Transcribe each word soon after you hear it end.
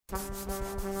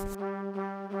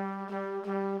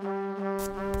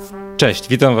Cześć,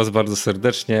 witam was bardzo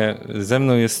serdecznie. Ze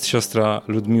mną jest siostra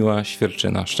Ludmiła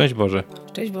Świerczyna. Szczęść Boże.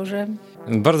 Szczęść Boże.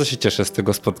 Bardzo się cieszę z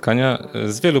tego spotkania.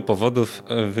 Z wielu powodów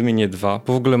wymienię dwa.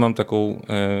 Bo w ogóle mam taką,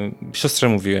 siostrze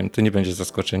mówiłem, to nie będzie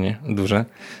zaskoczenie duże,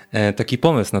 taki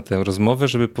pomysł na tę rozmowę,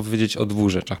 żeby powiedzieć o dwóch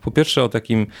rzeczach. Po pierwsze o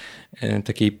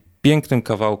takiej pięknym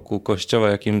kawałku kościoła,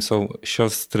 jakim są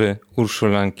siostry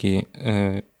Urszulanki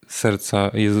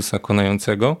Serca Jezusa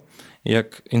Konającego.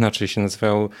 Jak inaczej się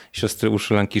nazywają siostry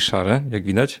Urszulanki Szare, jak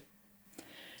widać?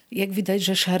 Jak widać,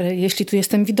 że szare, jeśli tu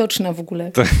jestem widoczna w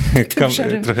ogóle.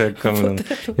 Trochę jak kamerą.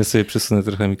 Ja sobie przesunę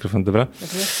trochę mikrofon, dobra?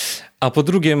 Dobrze. A po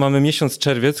drugie mamy miesiąc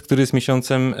czerwiec, który jest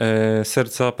miesiącem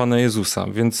Serca Pana Jezusa,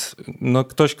 więc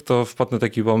ktoś, kto wpadł na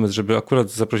taki pomysł, żeby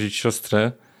akurat zaprosić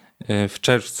siostrę w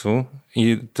czerwcu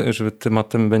i żeby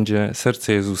tematem będzie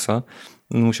Serce Jezusa,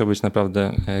 musiał być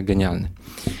naprawdę genialny.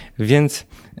 Więc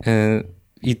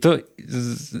i to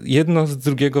jedno z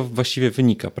drugiego właściwie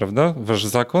wynika, prawda? Wasz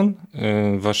zakon,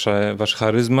 wasz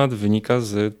charyzmat wynika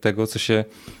z tego, co się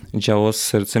działo z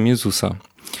sercem Jezusa.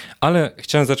 Ale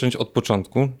chciałem zacząć od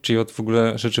początku, czyli od w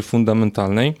ogóle rzeczy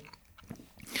fundamentalnej.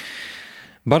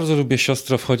 Bardzo lubię,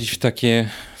 siostro, wchodzić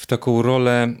w taką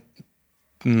rolę,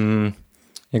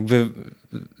 jakby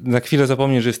na chwilę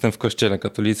zapomnieć, że jestem w kościele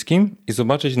katolickim i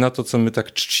zobaczyć na to, co my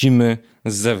tak czcimy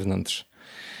z zewnątrz.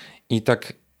 I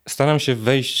tak staram się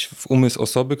wejść w umysł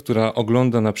osoby, która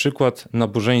ogląda na przykład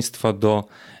nabożeństwa do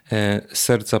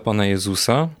serca Pana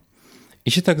Jezusa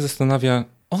i się tak zastanawia,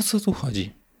 o co tu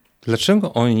chodzi?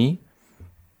 Dlaczego oni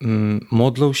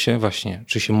modlą się właśnie,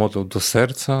 czy się modlą do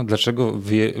serca? Dlaczego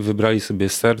wybrali sobie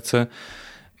serce?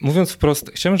 Mówiąc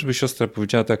wprost, chciałem, żeby siostra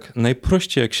powiedziała tak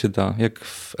najprościej jak się da, jak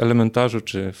w elementarzu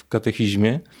czy w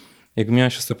katechizmie, jak miała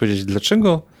siostra powiedzieć,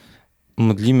 dlaczego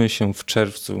modlimy się w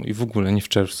czerwcu i w ogóle nie w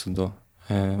czerwcu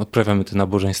odprawiamy te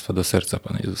nabożeństwa do serca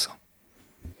Pana Jezusa.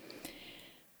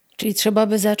 Czyli trzeba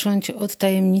by zacząć od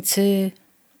tajemnicy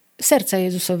serca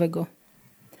Jezusowego.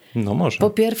 No może. Po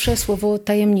pierwsze słowo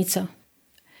tajemnica.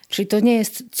 Czyli to nie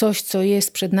jest coś, co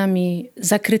jest przed nami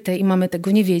zakryte i mamy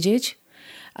tego nie wiedzieć,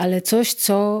 ale coś,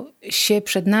 co się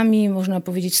przed nami, można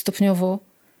powiedzieć, stopniowo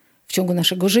w ciągu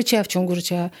naszego życia, w ciągu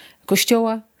życia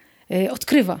Kościoła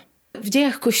odkrywa. W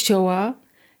dziejach Kościoła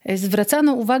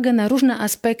zwracano uwagę na różne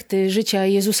aspekty życia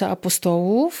Jezusa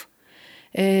apostołów.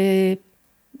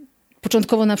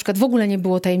 Początkowo na przykład w ogóle nie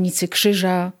było tajemnicy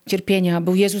krzyża, cierpienia.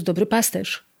 Był Jezus dobry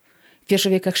pasterz w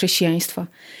pierwszych wiekach chrześcijaństwa.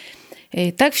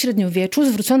 Tak w średniowieczu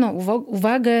zwrócono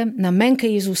uwagę na mękę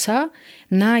Jezusa,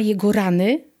 na jego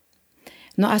rany.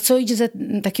 No a co idzie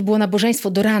takie było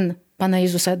nabożeństwo do ran Pana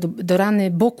Jezusa, do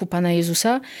rany boku Pana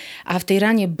Jezusa, a w tej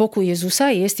ranie boku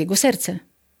Jezusa jest jego serce.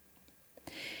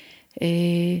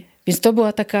 Więc to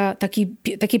było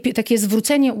takie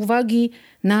zwrócenie uwagi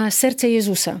na serce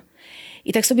Jezusa.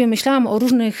 I tak sobie myślałam o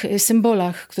różnych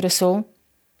symbolach, które są.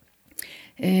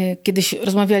 Kiedyś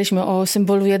rozmawialiśmy o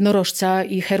symbolu jednorożca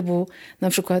i herbu na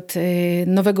przykład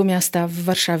Nowego Miasta w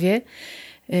Warszawie,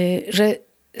 że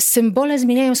symbole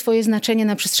zmieniają swoje znaczenie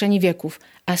na przestrzeni wieków,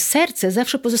 a serce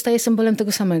zawsze pozostaje symbolem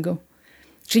tego samego,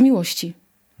 czyli miłości.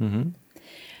 Mhm.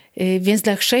 Więc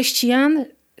dla chrześcijan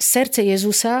serce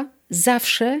Jezusa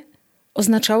zawsze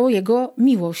oznaczało jego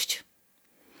miłość.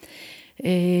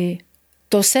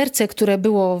 To serce, które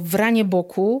było w ranie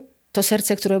boku, to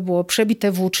serce, które było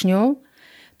przebite włócznią,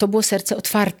 to było serce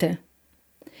otwarte.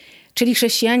 Czyli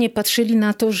chrześcijanie patrzyli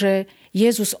na to, że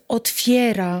Jezus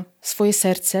otwiera swoje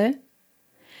serce,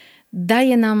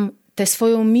 daje nam tę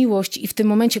swoją miłość i w tym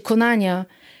momencie konania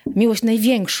miłość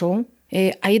największą,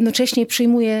 a jednocześnie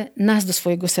przyjmuje nas do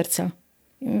swojego serca.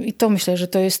 I to myślę, że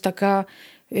to jest taka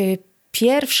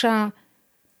pierwsza,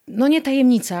 no nie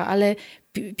tajemnica, ale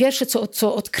pierwsze,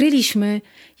 co odkryliśmy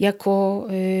jako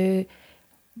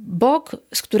Bóg,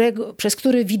 przez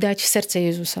który widać serce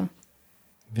Jezusa.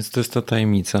 Więc to jest ta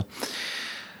tajemnica.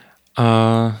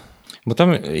 Bo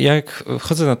tam jak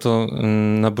chodzę na to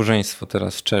nabożeństwo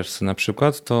teraz w czerwcu na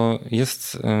przykład, to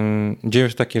dzieją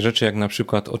się takie rzeczy jak na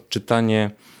przykład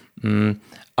odczytanie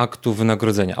aktu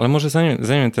wynagrodzenia. Ale może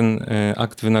zanim ten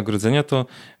akt wynagrodzenia, to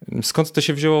skąd to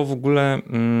się wzięło w ogóle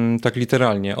tak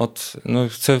literalnie?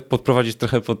 Chcę podprowadzić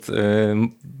trochę pod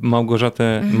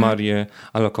Małgorzatę Marię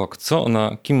Alacoque.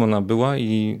 Kim ona była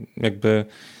i jakby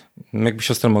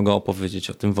siostra mogła opowiedzieć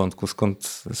o tym wątku,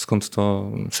 skąd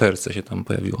to serce się tam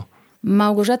pojawiło?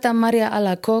 Małgorzata Maria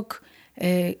Alacoque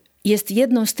jest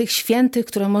jedną z tych świętych,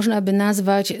 które można by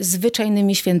nazwać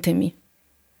zwyczajnymi świętymi.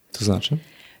 To znaczy?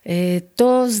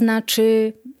 To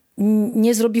znaczy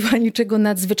nie zrobiła niczego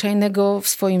nadzwyczajnego w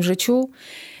swoim życiu,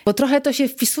 bo trochę to się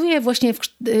wpisuje właśnie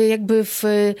jakby w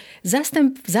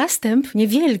zastęp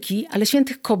niewielki, ale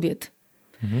świętych kobiet,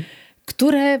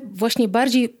 które właśnie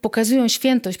bardziej pokazują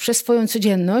świętość przez swoją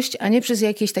codzienność, a nie przez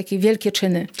jakieś takie wielkie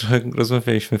czyny. Trochę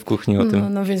rozmawialiśmy w kuchni o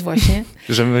tym. No więc właśnie.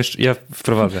 Ja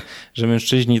wprowadzę, że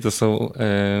mężczyźni to są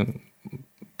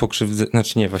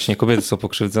właśnie kobiety są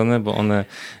pokrzywdzone, bo one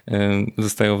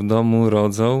zostają w domu,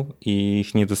 rodzą i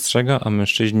ich nie dostrzega, a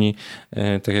mężczyźni,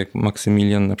 tak jak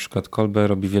Maksymilian na przykład Kolbe,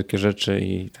 robi wielkie rzeczy.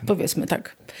 Powiedzmy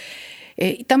tak.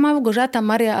 I ta Małgorzata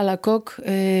Maria Alacoque,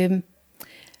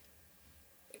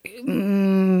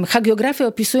 hagiografy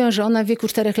opisują, że ona w wieku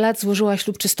 4 lat złożyła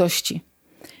ślub czystości.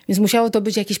 Więc musiało to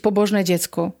być jakieś pobożne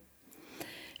dziecko.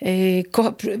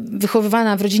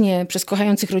 Wychowywana w rodzinie przez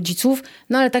kochających rodziców,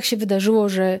 no ale tak się wydarzyło,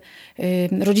 że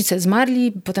rodzice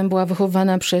zmarli, potem była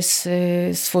wychowywana przez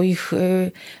swoich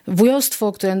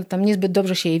wujostwo, które tam niezbyt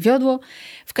dobrze się jej wiodło.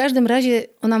 W każdym razie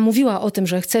ona mówiła o tym,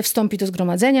 że chce wstąpić do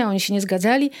zgromadzenia, oni się nie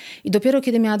zgadzali i dopiero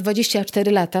kiedy miała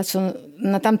 24 lata, co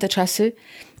na tamte czasy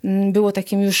było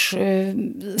takim już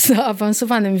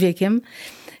zaawansowanym wiekiem,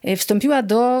 wstąpiła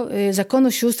do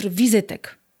zakonu sióstr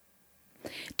wizytek.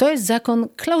 To jest zakon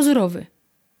klauzurowy,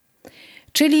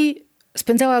 czyli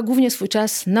spędzała głównie swój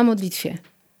czas na modlitwie.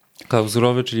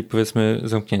 Klauzurowy, czyli powiedzmy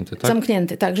zamknięty, tak?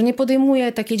 Zamknięty, tak, że nie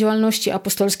podejmuje takiej działalności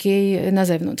apostolskiej na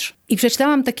zewnątrz. I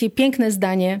przeczytałam takie piękne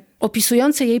zdanie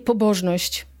opisujące jej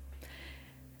pobożność,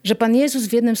 że Pan Jezus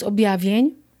w jednym z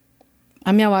objawień,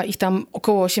 a miała ich tam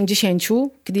około 80,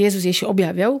 kiedy Jezus jej się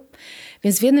objawiał,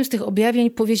 więc w jednym z tych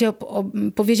objawień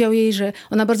powiedział jej, że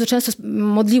ona bardzo często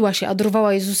modliła się,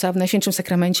 adorowała Jezusa w Najświętszym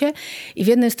Sakramencie i w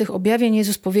jednym z tych objawień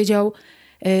Jezus powiedział: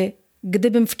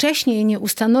 gdybym wcześniej nie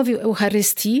ustanowił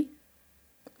Eucharystii,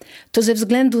 to ze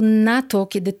względu na to,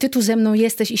 kiedy ty tu ze mną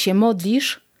jesteś i się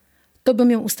modlisz, to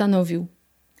bym ją ustanowił,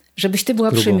 żebyś ty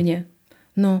była przy mnie.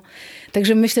 No.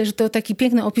 Także myślę, że to taki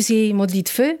piękny opis jej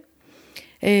modlitwy.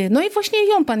 No i właśnie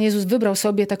ją Pan Jezus wybrał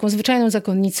sobie, taką zwyczajną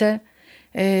zakonnicę,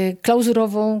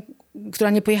 klauzurową, która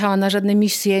nie pojechała na żadne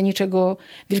misje, niczego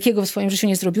wielkiego w swoim życiu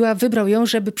nie zrobiła. Wybrał ją,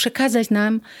 żeby przekazać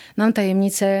nam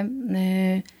tajemnicę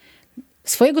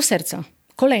swojego serca.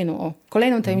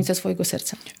 Kolejną tajemnicę swojego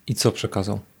serca. I co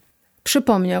przekazał?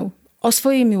 Przypomniał o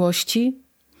swojej miłości,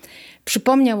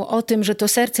 przypomniał o tym, że to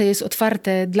serce jest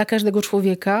otwarte dla każdego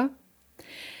człowieka,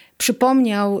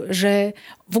 przypomniał, że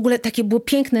w ogóle takie było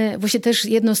piękne, właśnie też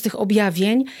jedno z tych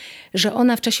objawień, że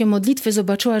ona w czasie modlitwy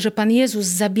zobaczyła, że Pan Jezus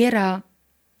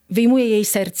wyjmuje jej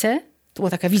serce, to była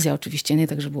taka wizja oczywiście, nie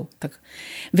tak, że było tak,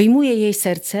 wyjmuje jej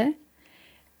serce,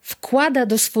 wkłada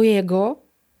do swojego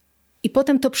i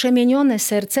potem to przemienione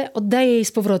serce oddaje jej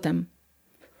z powrotem.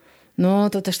 No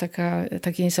to też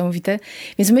takie niesamowite.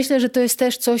 Więc myślę, że to jest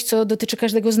też coś, co dotyczy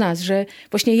każdego z nas, że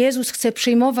właśnie Jezus chce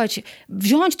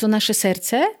wziąć to nasze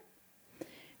serce,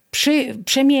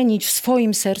 przemienić w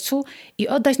swoim sercu i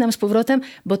oddać nam z powrotem,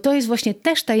 bo to jest właśnie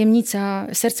też tajemnica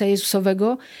serca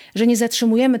Jezusowego, że nie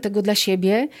zatrzymujemy tego dla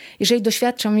siebie. Jeżeli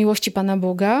doświadczam miłości Pana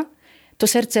Boga, to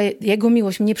serce, Jego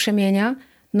miłość mnie przemienia,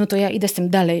 no to ja idę z tym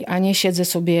dalej, a nie siedzę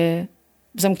sobie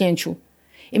w zamknięciu.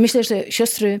 I myślę, że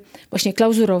siostry właśnie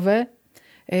klauzurowe,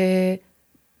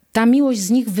 ta miłość z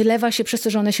nich wylewa się przez to,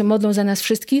 że one się modlą za nas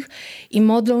wszystkich i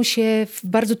modlą się w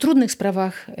bardzo trudnych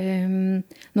sprawach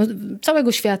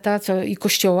całego świata i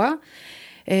Kościoła.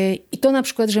 I to na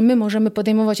przykład, że my możemy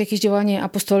podejmować jakieś działanie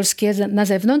apostolskie na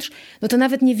zewnątrz, no to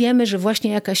nawet nie wiemy, że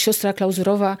właśnie jakaś siostra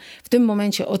klauzurowa w tym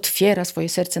momencie otwiera swoje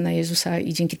serce na Jezusa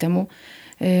i dzięki temu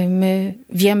my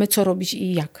wiemy, co robić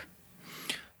i jak.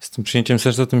 Z tym przyjęciem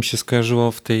serca to mi się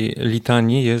skojarzyło w tej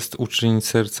litanii jest uczyń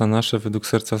serca nasze według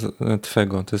serca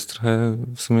Twego. To jest trochę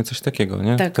w sumie coś takiego,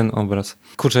 nie? Tak. Ten obraz.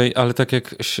 Kurczę, ale tak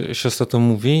jak siostra to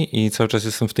mówi i cały czas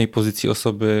jestem w tej pozycji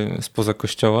osoby spoza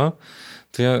kościoła,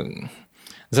 to ja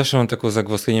zawsze mam taką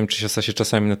zagwozdkę, nie wiem, czy siostra się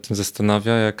czasami nad tym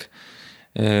zastanawia, jak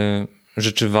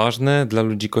rzeczy ważne dla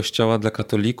ludzi kościoła, dla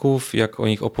katolików, jak o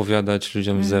nich opowiadać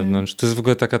ludziom z zewnątrz. To jest w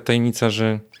ogóle taka tajemnica,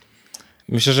 że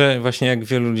myślę, że właśnie jak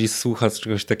wielu ludzi słucha z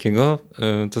czegoś takiego,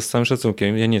 to z całym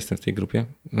szacunkiem, ja nie jestem w tej grupie,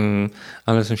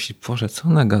 ale sobie myśli, Boże, co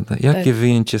ona gada? Jakie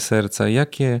wyjęcie serca?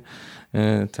 Jakie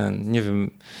nie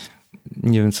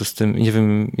wiem co z tym, nie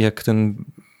wiem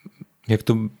jak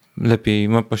to lepiej,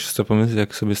 ma siostra pomysł,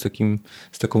 jak sobie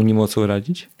z taką niemocą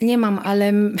radzić? Nie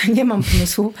mam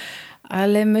pomysłu,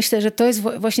 ale myślę, że to jest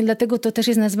właśnie dlatego to też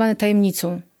jest nazwane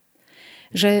tajemnicą,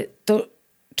 że to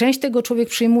część tego człowiek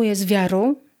przyjmuje z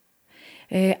wiarą,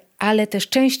 ale też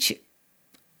część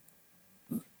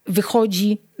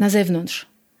wychodzi na zewnątrz.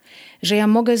 Że ja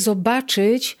mogę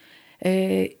zobaczyć,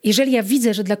 jeżeli ja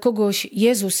widzę, że dla kogoś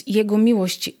Jezus i Jego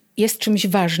miłość jest czymś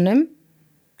ważnym,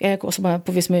 ja jako osoba,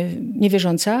 powiedzmy,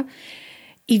 niewierząca,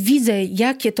 i widzę,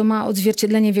 jakie to ma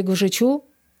odzwierciedlenie w jego życiu,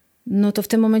 no to w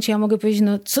tym momencie ja mogę powiedzieć,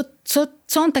 no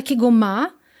co on takiego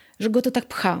ma, że go to tak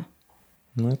pcha.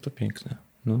 No to piękne.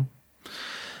 No.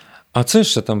 A co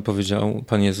jeszcze tam powiedział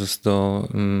Pan Jezus do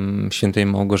świętej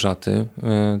Małgorzaty?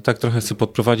 Tak trochę chcę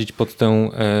podprowadzić pod tę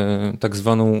tak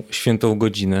zwaną świętą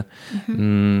godzinę.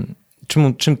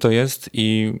 Czym to jest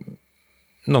i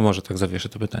no może tak zawieszę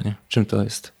to pytanie. Czym to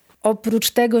jest?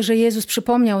 Oprócz tego, że Jezus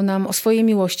przypomniał nam o swojej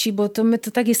miłości, bo to my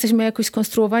to tak jesteśmy jakoś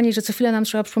skonstruowani, że co chwilę nam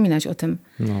trzeba przypominać o tym.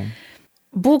 No.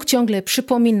 Bóg ciągle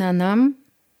przypomina nam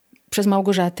przez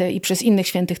Małgorzatę i przez innych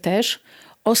świętych też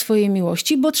o swojej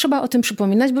miłości, bo trzeba o tym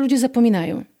przypominać, bo ludzie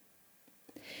zapominają.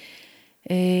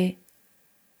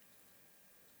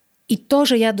 I to,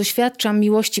 że ja doświadczam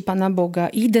miłości Pana Boga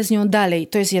i idę z nią dalej,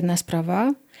 to jest jedna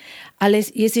sprawa, ale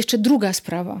jest jeszcze druga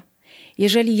sprawa.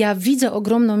 Jeżeli ja widzę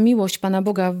ogromną miłość Pana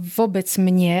Boga wobec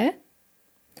mnie,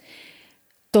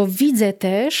 to widzę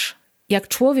też, jak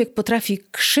człowiek potrafi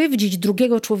krzywdzić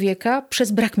drugiego człowieka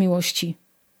przez brak miłości.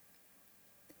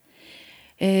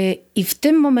 I w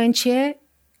tym momencie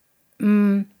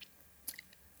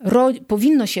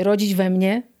powinno się rodzić we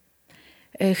mnie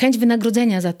chęć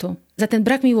wynagrodzenia za to, za ten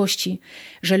brak miłości,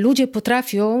 że ludzie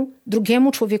potrafią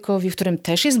drugiemu człowiekowi, w którym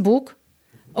też jest Bóg,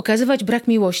 okazywać brak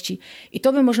miłości. I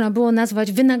to by można było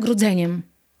nazwać wynagrodzeniem.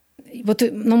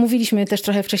 Bo mówiliśmy też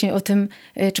trochę wcześniej o tym,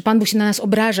 czy Pan Bóg się na nas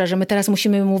obraża, że my teraz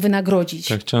musimy mu wynagrodzić.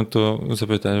 Tak, chciałem to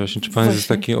zapytać właśnie, czy Pan jest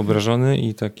taki obrażony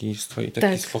i taki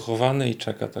sfochowany i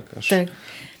czeka tak aż... Tak.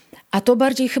 A to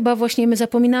bardziej chyba właśnie my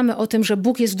zapominamy o tym, że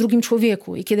Bóg jest w drugim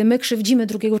człowieku i kiedy my krzywdzimy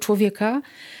drugiego człowieka,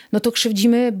 no to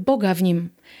krzywdzimy Boga w nim.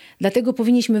 Dlatego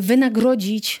powinniśmy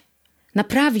wynagrodzić,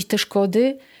 naprawić te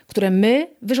szkody, które my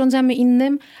wyrządzamy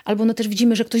innym, albo no też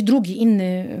widzimy, że ktoś drugi,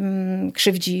 inny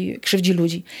krzywdzi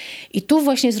ludzi. I tu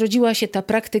właśnie zrodziła się ta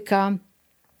praktyka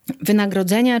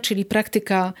wynagrodzenia, czyli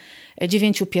praktyka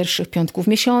 9 pierwszych piątków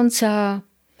miesiąca,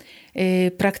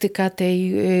 praktyka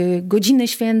tej godziny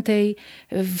świętej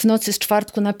w nocy z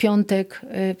czwartku na piątek,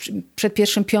 przed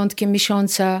pierwszym piątkiem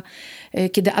miesiąca,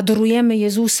 kiedy adorujemy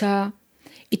Jezusa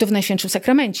i to w Najświętszym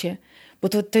Sakramencie. Bo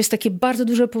to jest takie bardzo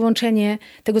duże połączenie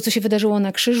tego, co się wydarzyło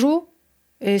na krzyżu,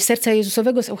 serca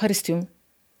Jezusowego z Eucharystią.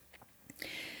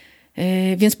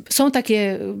 Więc są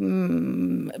takie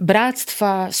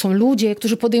bractwa, są ludzie,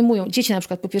 którzy podejmują, dzieci na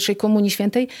przykład po pierwszej komunii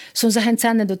świętej są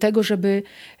zachęcane do tego, żeby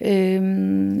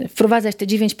wprowadzać te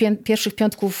 9 pierwszych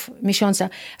piątków miesiąca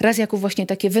raz jako właśnie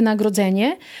takie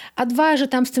wynagrodzenie, a dwa, że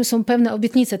tam z tym są pewne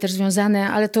obietnice też związane,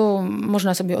 ale to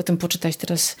można sobie o tym poczytać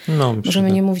teraz.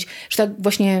 Możemy nie mówić. Że tak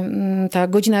właśnie ta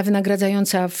godzina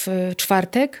wynagradzająca w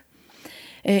czwartek.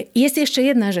 Jest jeszcze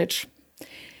jedna rzecz.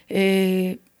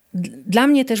 Dla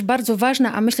mnie też bardzo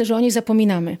ważna, a myślę, że o niej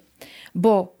zapominamy.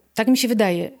 Bo, tak mi się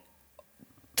wydaje,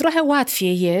 trochę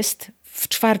łatwiej jest w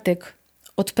czwartek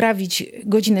odprawić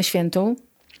godzinę świętą,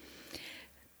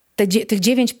 tych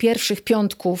 9 pierwszych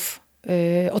piątków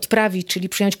odprawić, czyli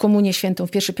przyjąć komunię świętą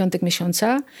w pierwszy piątek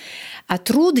miesiąca, a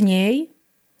trudniej,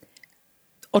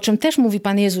 o czym też mówi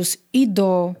Pan Jezus i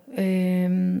do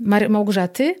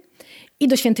Małgorzaty, i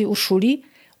do świętej Urszuli,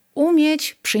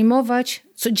 umieć przyjmować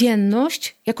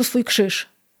codzienność jako swój krzyż.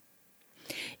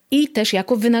 I też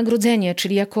jako wynagrodzenie,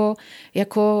 czyli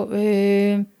jako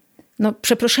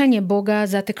przeproszenie Boga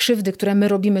za te krzywdy, które my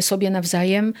robimy sobie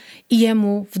nawzajem i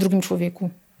Jemu w drugim człowieku.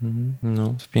 No,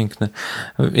 to piękne.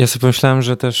 Ja sobie pomyślałem,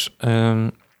 że też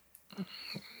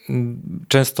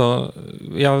często,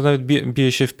 ja nawet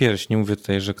biję się w pierś, nie mówię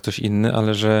tutaj, że ktoś inny,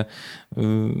 ale że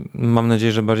mam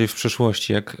nadzieję, że bardziej w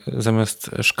przyszłości, jak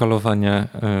zamiast szkalowania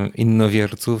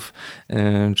innowierców,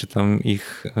 czy tam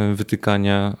ich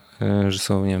wytykania, że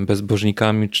są, nie wiem,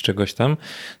 bezbożnikami, czy czegoś tam,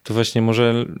 to właśnie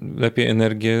może lepiej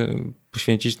energię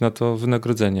poświęcić na to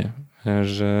wynagrodzenie,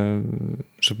 że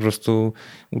po prostu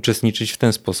uczestniczyć w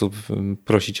ten sposób,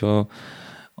 prosić o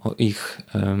ich...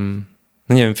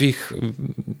 No nie wiem, w ich,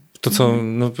 to co,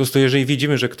 no po prostu jeżeli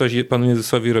widzimy, że ktoś Panu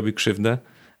Jezusowi robi krzywdę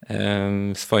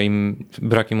swoim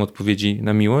brakiem odpowiedzi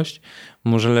na miłość,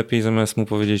 może lepiej zamiast mu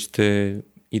powiedzieć ty,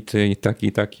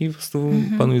 i taki, po prostu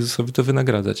Panu Jezusowi to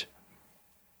wynagradzać.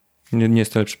 Nie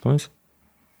jest to lepszy pomysł?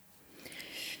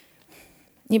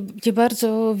 Nie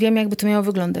bardzo wiem, jakby to miało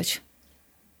wyglądać.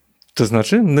 To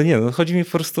znaczy? No nie, no chodzi mi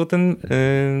po prostu o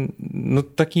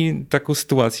taką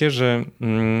sytuację, że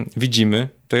widzimy,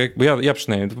 tak jak, bo ja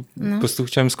przynajmniej po prostu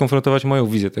chciałem skonfrontować moją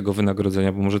wizję tego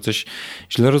wynagrodzenia, bo może coś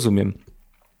źle rozumiem,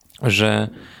 że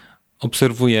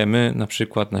obserwujemy na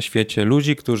przykład na świecie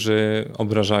ludzi, którzy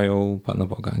obrażają Pana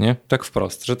Boga, nie? Tak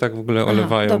wprost, że tak w ogóle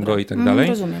olewają go i tak dalej.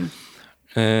 Rozumiem.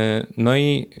 No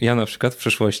i ja na przykład w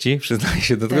przeszłości, przyznaję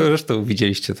się do tego, zresztą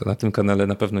widzieliście to na tym kanale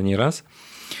na pewno nieraz,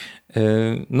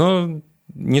 no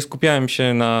nie skupiałem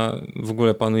się na w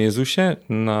ogóle Panu Jezusie,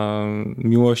 na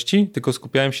miłości, tylko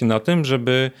skupiałem się na tym,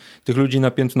 żeby tych ludzi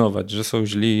napiętnować, że są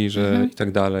źli, że i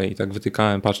tak dalej. I tak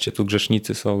wytykałem, patrzcie, tu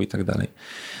grzesznicy są i tak dalej.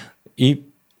 I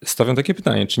stawiam takie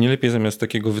pytanie, czy nie lepiej zamiast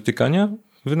takiego wytykania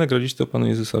wynagrodzić to Panu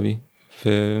Jezusowi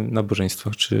w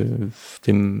nabożeństwach, czy w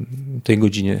tej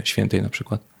godzinie świętej na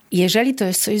przykład? Jeżeli to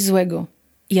jest coś złego,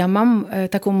 ja mam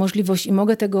taką możliwość i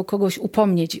mogę tego kogoś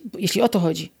upomnieć, jeśli o to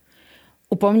chodzi,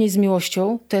 upomnieć z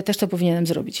miłością, to ja też to powinienem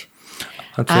zrobić.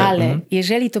 Ale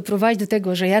jeżeli to prowadzi do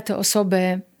tego, że ja tę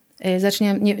osobę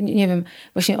zaczynam, nie wiem,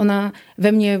 właśnie ona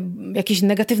we mnie jakieś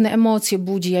negatywne emocje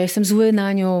budzi, ja jestem zły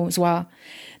na nią, zła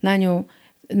na nią,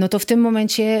 no to w tym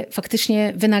momencie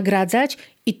faktycznie wynagradzać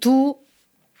i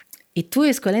tu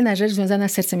jest kolejna rzecz związana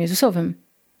z sercem Jezusowym.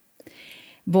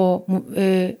 Bo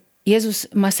Jezus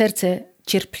ma serce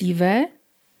cierpliwe,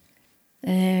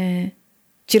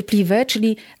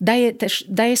 czyli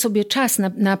daje sobie czas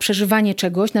na przeżywanie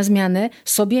czegoś, na zmianę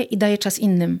sobie i daje czas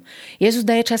innym. Jezus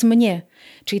daje czas mnie.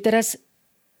 Czyli teraz,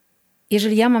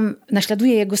 jeżeli ja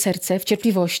naśladuję Jego serce w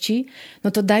cierpliwości,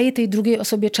 no to daję tej drugiej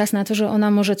osobie czas na to, że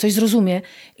ona może coś zrozumie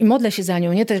i modlę się za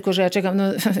nią. Nie tylko, że ja czekam, no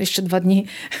jeszcze 2 dni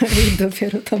i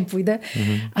dopiero tam pójdę,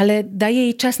 ale daję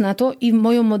jej czas na to i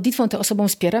moją modlitwą tę osobą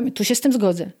wspieram i tu się z tym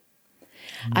zgodzę.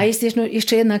 A jest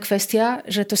jeszcze jedna kwestia,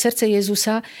 że to serce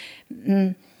Jezusa...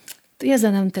 To ja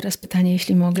zadam teraz pytanie,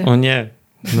 jeśli mogę. O nie,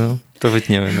 no to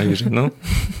wytniemy najwyżej, no.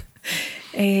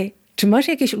 Czy masz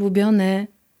jakieś ulubione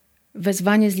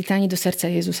wezwanie z litanii do serca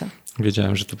Jezusa?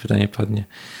 Wiedziałem, że to pytanie padnie.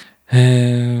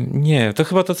 Nie, to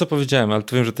chyba to, co powiedziałem, ale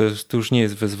to wiem, że to już nie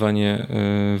jest wezwanie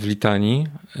w litanii,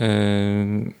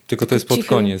 tylko to jest pod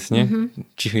koniec, nie?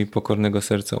 Cichy i pokornego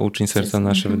serca, uczyń serca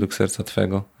nasze według serca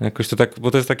Twego. Jakoś to tak,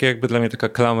 bo to jest takie jakby dla mnie taka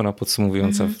klamra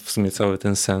podsumowująca w sumie cały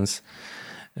ten sens.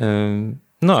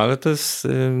 No, ale to jest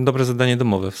dobre zadanie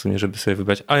domowe w sumie, żeby sobie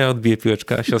wybrać. A ja odbiję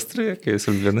piłeczkę, a siostry, jakie jest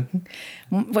ulubione?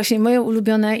 Właśnie moje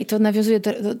ulubione, i to nawiązuje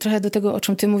trochę do tego, o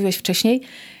czym ty mówiłeś wcześniej,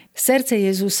 serce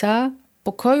Jezusa,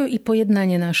 pokoju i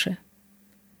pojednanie nasze.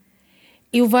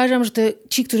 I uważam, że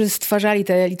ci, którzy stwarzali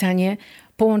te litanie,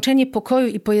 połączenie pokoju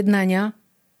i pojednania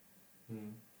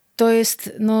to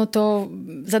jest to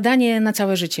zadanie na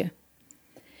całe życie.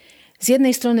 Z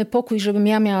jednej strony pokój, żebym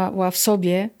ja miała w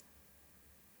sobie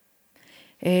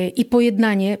i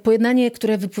pojednanie,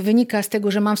 które wynika z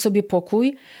tego, że mam w sobie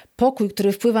pokój,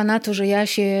 który wpływa na to, że ja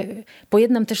się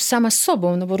pojednam też sama z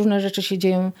sobą, no bo różne rzeczy się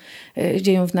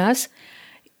dzieją w nas.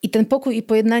 I ten pokój i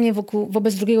pojednanie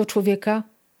wobec drugiego człowieka,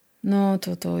 no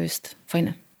to jest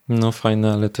fajne. No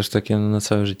fajne, ale też takie na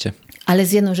całe życie. Ale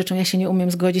z jedną rzeczą ja się nie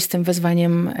umiem zgodzić z tym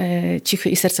wezwaniem cichy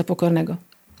i serca pokornego.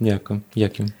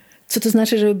 Jakim? Co to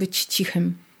znaczy, żeby być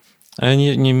cichym? Ale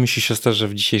nie myśli siostra, że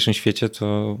w dzisiejszym świecie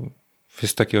to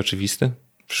jest takie oczywiste?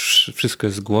 Wszystko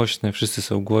jest głośne, wszyscy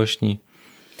są głośni.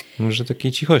 Może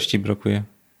takiej cichości brakuje.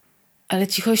 Ale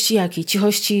cichości jakiej?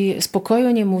 Cichości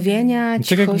spokoju, niemówienia, tak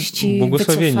cichości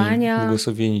wycofania?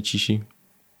 Błogosławieni cisi.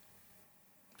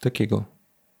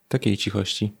 Takiej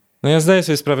cichości. No ja zdaję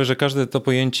sobie sprawę, że każde to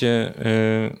pojęcie,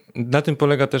 na tym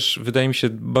polega też, wydaje mi się,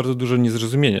 bardzo dużo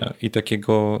niezrozumienia i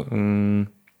takiego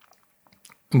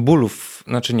bólów,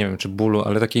 znaczy nie wiem czy bólu,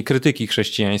 ale takiej krytyki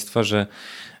chrześcijaństwa, że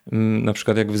na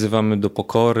przykład jak wyzywamy do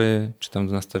pokory, czy tam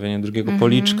do nastawiania drugiego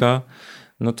policzka,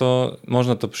 no to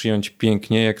można to przyjąć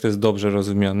pięknie, jak to jest dobrze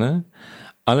rozumiane,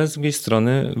 ale z drugiej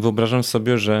strony wyobrażam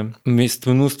sobie, że jest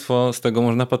mnóstwo z tego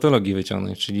można patologii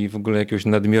wyciągnąć, czyli w ogóle jakiegoś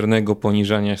nadmiernego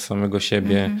poniżania samego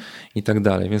siebie i tak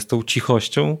dalej. Więc tą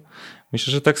cichością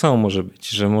myślę, że tak samo może być,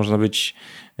 że można być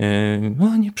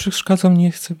nie przeszkadzam,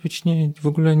 nie chcę być, w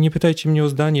ogóle nie pytajcie mnie o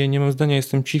zdanie, nie mam zdania,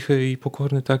 jestem cichy i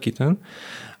pokorny, taki ten.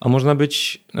 A można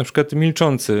być na przykład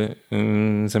milczący,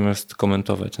 zamiast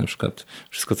komentować na przykład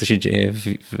wszystko, co się dzieje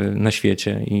na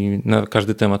świecie i na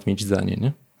każdy temat mieć zdanie,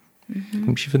 nie? Tak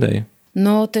mi się wydaje.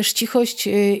 No też cichość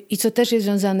i co też jest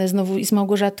związane znowu i z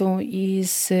Małgorzatą i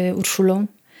z Urszulą,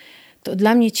 to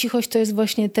dla mnie cichość to jest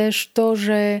właśnie też to,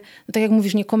 że no tak jak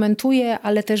mówisz, nie komentuję,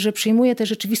 ale też, że przyjmuję tę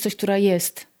rzeczywistość, która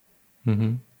jest.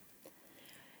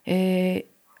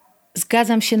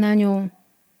 Zgadzam się na nią.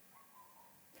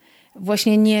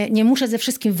 Właśnie nie muszę ze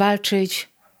wszystkim walczyć.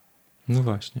 No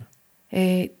właśnie.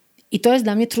 I to jest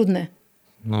dla mnie trudne.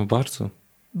 No bardzo.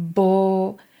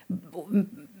 Bo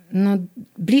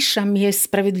bliższa mi jest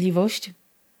sprawiedliwość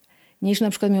niż na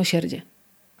przykład miłosierdzie.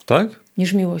 Tak?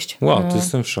 Niż miłość. Wow, to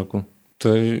jestem w szoku. To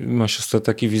ma siostra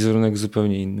taki wizerunek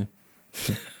zupełnie inny.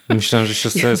 Myślałem, że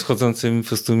siostra jest chodzącym po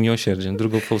prostu miłosierdziem,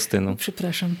 drugą Faustyną.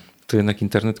 Przepraszam. To jednak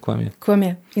internet kłamie.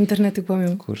 Kłamie. Internety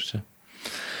kłamią. Kurczę.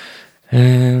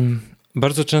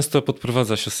 Bardzo często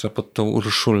podprowadza siostra pod tą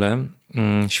Urszulę,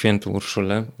 świętą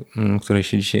Urszulę, której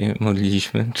się dzisiaj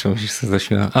modliliśmy. Czemu się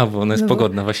zaśmiała? Bo ona jest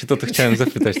pogodna. Właśnie to chciałem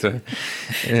zapytać trochę.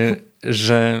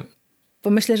 Że... Bo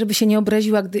myślę, żeby się nie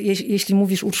obraziła, jeśli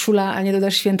mówisz Urszula, a nie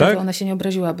dodasz święta, tak? to ona się nie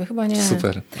obraziłaby. Chyba nie.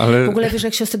 Super. Ale... W ogóle wiesz,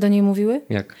 jak siostry do niej mówiły?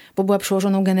 Jak? Bo była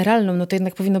przełożoną generalną, no to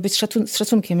jednak powinno być z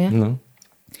szacunkiem, nie? No.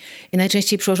 I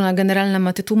najczęściej przełożona generalna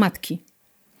ma tytuł matki.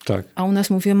 Tak. A u nas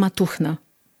mówiły matuchna.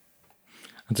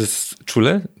 A to jest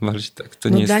czule? Bardziej tak. To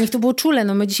No nie dla jest... nich to było czule,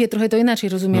 no my dzisiaj trochę to inaczej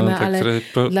rozumiemy, tak, ale...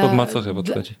 pod macochę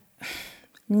podchodzi.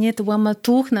 Nie, to była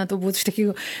matuchna, to było coś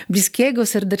takiego bliskiego,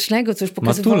 serdecznego, co już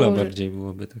pokazywało... Matula bardziej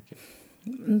byłoby takie.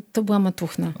 To była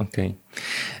matuchna. Okej.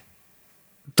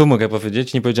 Tu mogę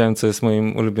powiedzieć, nie powiedziałem, co jest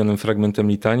moim ulubionym fragmentem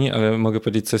litanii, ale mogę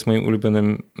powiedzieć, co jest moim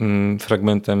ulubionym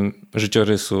fragmentem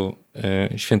życiorysu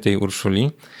świętej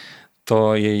Urszuli.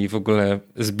 To jej w ogóle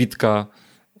zbitka,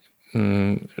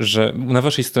 że na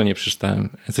waszej stronie przeczytałem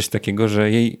coś takiego,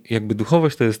 że jej jakby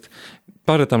duchowość to jest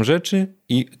parę tam rzeczy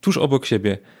i tuż obok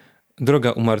siebie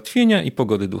droga umartwienia i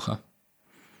pogody ducha.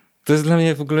 To jest dla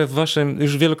mnie w ogóle w waszym,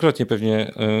 już wielokrotnie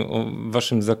pewnie o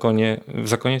waszym zakonie, w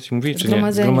zakonie się mówi, czy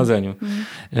nie? Zgromadzeniu.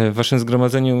 W waszym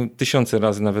zgromadzeniu tysiące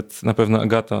razy, nawet na pewno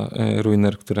Agata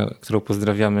Rujner, którą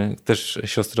pozdrawiamy, też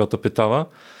siostra o to pytała,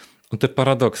 o te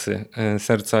paradoksy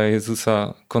serca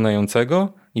Jezusa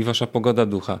konającego i wasza pogoda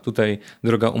ducha. Tutaj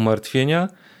droga umartwienia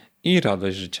i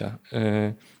radość życia.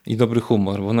 I dobry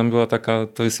humor, bo nam była taka,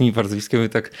 to jest mi bardzo bliskie,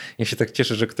 tak, ja się tak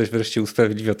cieszę, że ktoś wreszcie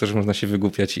usprawiedliwia to, że można się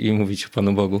wygłupiać i mówić o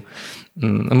Panu Bogu.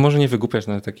 Może nie wygłupiać,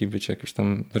 ale taki być jakiś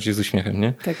tam bardziej z uśmiechem,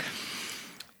 nie? Tak.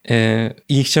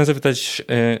 I chciałem zapytać,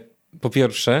 po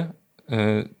pierwsze,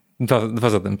 dwa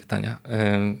zadam pytania.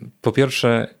 Po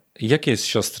pierwsze, jaki jest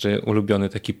siostry ulubiony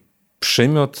taki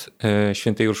przymiot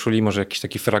świętej Urszuli, może jakiś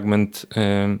taki fragment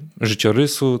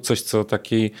życiorysu, coś, co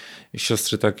takiej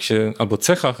siostry tak się, albo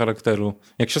cecha charakteru.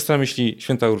 Jak siostra myśli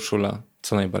święta Urszula,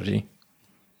 co najbardziej?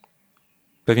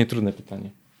 Pewnie trudne pytanie.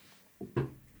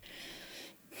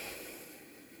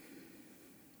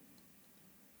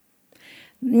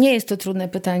 Nie jest to trudne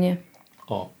pytanie.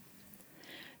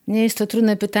 Nie jest to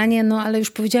trudne pytanie, no ale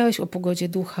już powiedziałeś o pogodzie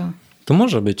ducha. To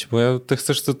może być, bo ja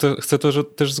chcę to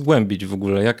też zgłębić w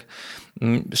ogóle.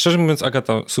 Szczerze mówiąc,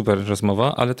 Agata, super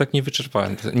rozmowa, ale tak nie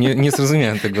wyczerpałem. Nie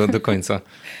zrozumiałem tego do końca.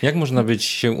 Jak można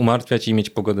się umartwiać i mieć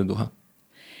pogodę ducha?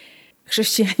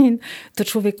 Chrześcijanin to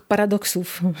człowiek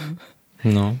paradoksów.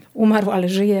 No. Umarł, ale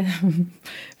żyje.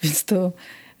 Więc to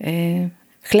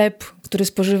chleb, który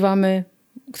spożywamy,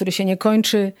 który się nie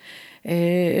kończy.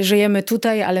 Żyjemy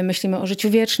tutaj, ale myślimy o życiu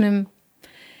wiecznym.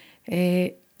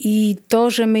 I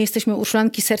to, że my jesteśmy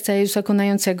Urszulanki serca Jezusa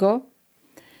konającego,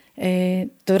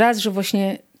 to raz, że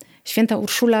właśnie święta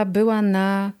Urszula była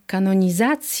na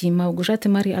kanonizacji Małgorzaty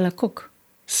Marii Alacoque.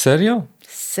 Serio?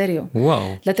 Serio.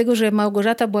 Wow. Dlatego, że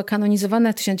Małgorzata była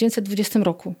kanonizowana w 1920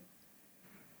 roku.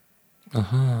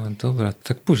 Aha, dobra.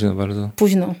 Tak późno bardzo.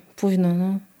 Późno,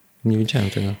 no. Nie wiedziałem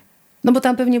tego. No bo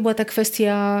tam pewnie była ta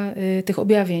kwestia tych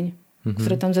objawień,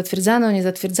 które tam zatwierdzano, nie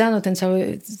zatwierdzano,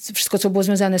 wszystko, co było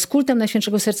związane z kultem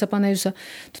Najświętszego Serca Pana Jezusa.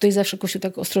 Tutaj zawsze Kościół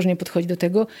tak ostrożnie podchodzi do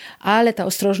tego, ale ta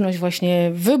ostrożność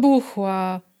właśnie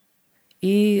wybuchła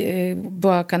i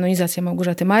była kanonizacja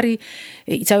Małgorzaty Marii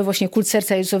i cały właśnie kult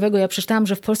Serca Jezusowego. Ja przeczytałam,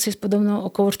 że w Polsce jest podobno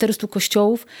około 400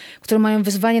 kościołów, które mają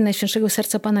wezwanie Najświętszego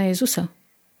Serca Pana Jezusa.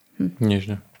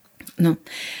 Nieźle. No.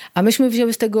 A myśmy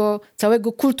wzięły z tego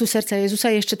całego kultu Serca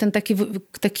Jezusa jeszcze ten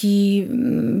taki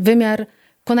wymiar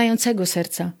konającego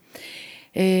serca.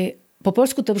 Po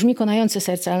polsku to brzmi konające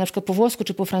serce, ale na przykład po włosku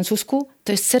czy po francusku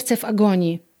to jest serce w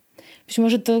agonii. Być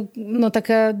może to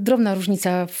taka drobna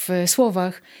różnica w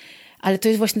słowach, ale to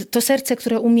jest właśnie to serce,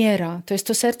 które umiera. To jest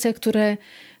to serce, które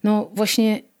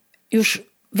właśnie już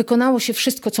wykonało się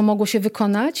wszystko, co mogło się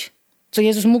wykonać, co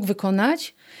Jezus mógł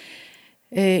wykonać.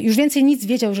 Już więcej nic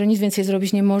wiedział, że nic więcej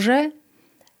zrobić nie może,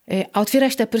 a otwiera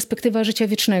się ta perspektywa życia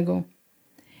wiecznego.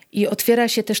 I otwiera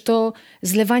się też to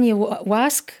zlewanie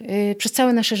łask przez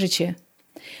całe nasze życie.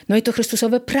 No i to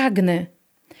Chrystusowe pragnę,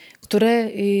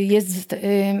 które jest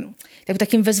jakby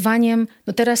takim wezwaniem,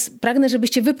 teraz pragnę,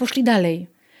 żebyście wy poszli dalej.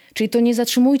 Czyli to nie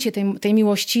zatrzymujcie tej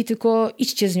miłości, tylko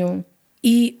idźcie z nią.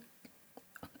 I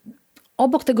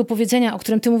obok tego powiedzenia, o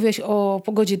którym ty mówiłeś o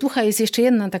pogodzie ducha, jest jeszcze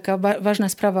jedna taka ważna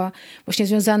sprawa właśnie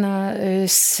związana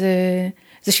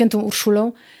ze świętą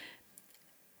Urszulą.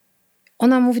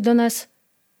 Ona mówi do nas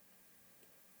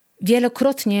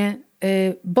wielokrotnie: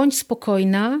 bądź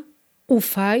spokojna,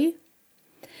 ufaj.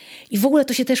 I w ogóle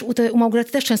to się też u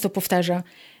Małgorzaty też często powtarza.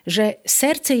 że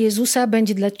serce Jezusa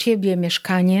będzie dla ciebie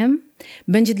mieszkaniem,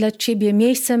 będzie dla ciebie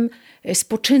miejscem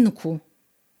spoczynku.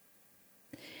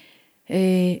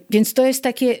 Więc to jest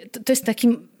taki,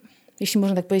 jeśli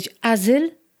można tak powiedzieć,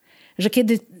 azyl, że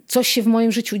kiedy coś się w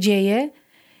moim życiu dzieje,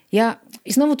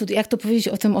 i znowu tu, jak to powiedzieć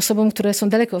o tym osobom, które są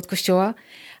daleko od Kościoła,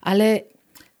 ale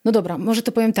no dobra, może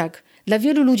to powiem tak. Dla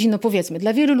wielu ludzi, no powiedzmy,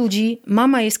 dla wielu ludzi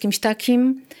mama jest kimś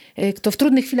takim, kto w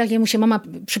trudnych chwilach jemu się mama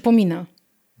przypomina.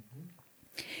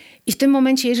 I w tym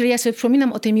momencie, jeżeli ja sobie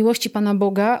przypominam o tej miłości Pana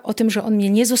Boga, o tym, że On mnie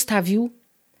nie zostawił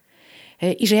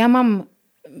i że ja mam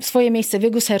swoje miejsce w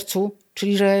Jego sercu,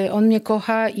 czyli że On mnie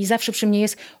kocha i zawsze przy mnie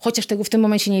jest, chociaż tego w tym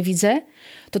momencie nie widzę,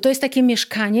 to jest takie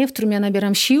mieszkanie, w którym ja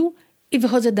nabieram sił i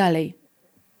wychodzę dalej.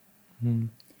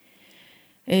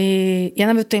 Ja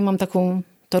nawet tutaj mam taką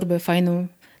torbę fajną,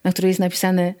 na której jest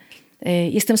napisane: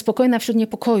 jestem spokojna wśród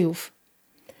niepokojów,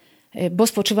 bo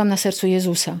spoczywam na sercu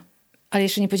Jezusa. Ale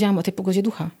jeszcze nie powiedziałam o tej pogodzie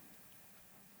ducha.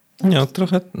 Nie, no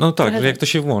trochę, no tak, trochę że jak to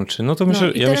się włączy. No to myślę,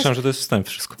 myślałem, że to jest wstęp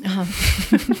wszystko. Aha.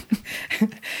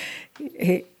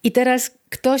 I teraz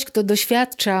ktoś, kto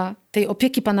doświadcza tej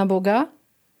opieki Pana Boga,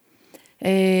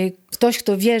 ktoś,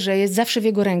 kto wie, że jest zawsze w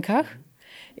Jego rękach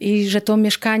i że to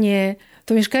mieszkanie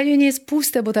nie jest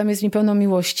puste, bo tam jest w nim pełno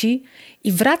miłości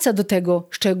i wraca do tego,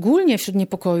 szczególnie wśród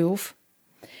niepokojów,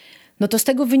 no to z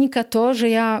tego wynika to, że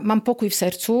ja mam pokój w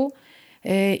sercu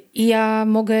i ja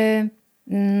mogę...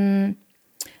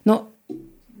 No,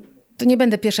 to nie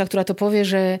będę pierwsza, która to powie,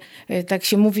 że tak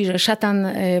się mówi, że szatan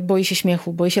boi się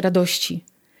śmiechu, boi się radości.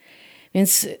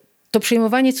 Więc to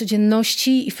przyjmowanie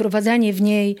codzienności i wprowadzanie w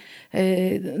niej,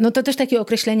 no to też takie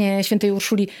określenie świętej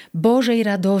Urszuli, Bożej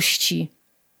radości.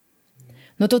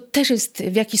 No to też jest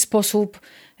w jakiś sposób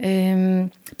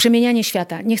przemienianie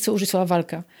świata. Nie chcę użyć słowa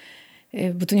walka,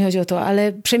 bo tu nie chodzi o to,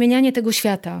 ale przemienianie tego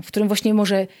świata, w którym właśnie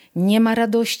może nie ma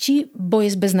radości, bo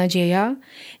jest beznadzieja,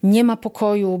 nie ma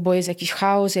pokoju, bo jest jakiś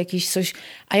chaos, jakiś coś.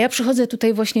 A ja przychodzę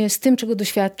tutaj właśnie z tym, czego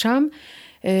doświadczam.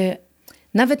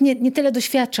 Nawet nie tyle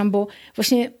doświadczam, bo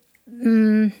właśnie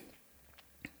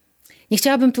nie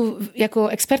chciałabym tu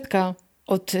jako ekspertka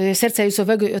od serca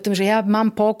Jezusowego i o tym, że ja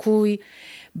mam pokój.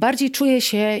 Bardziej czuję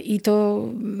się i to...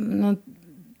 No,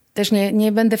 też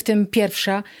nie będę w tym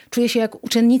pierwsza, czuję się jak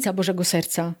uczennica Bożego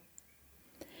Serca.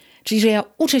 Czyli, że ja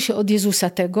uczę się od Jezusa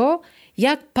tego,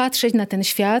 jak patrzeć na ten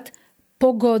świat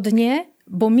pogodnie,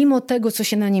 bo mimo tego, co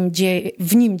się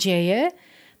w nim dzieje,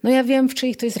 no ja wiem, w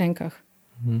czyich to jest rękach.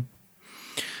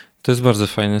 To jest bardzo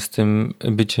fajne z tym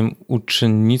byciem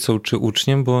uczennicą czy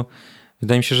uczniem, bo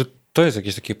wydaje mi się, że to jest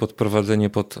jakieś takie podprowadzenie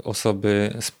pod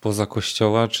osoby spoza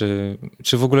Kościoła,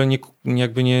 czy w ogóle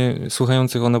nie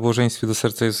słuchających o nabożeństwie do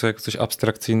serca Jezusa jak coś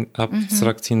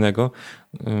abstrakcyjnego.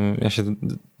 Ja się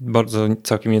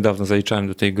całkiem niedawno zaliczałem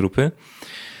do tej grupy,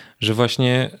 że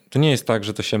właśnie to nie jest tak,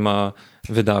 że to się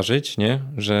wydarzyć, nie?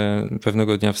 Że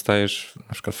pewnego dnia wstajesz,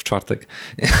 na przykład w czwartek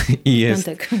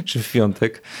czy w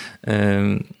piątek.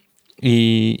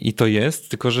 I to jest,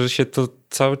 tylko że się to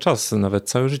cały czas, nawet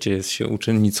całe życie jest się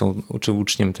uczennicą, czy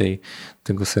uczniem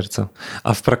tego serca.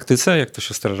 A w praktyce, jak to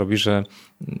siostra robi, że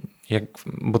jak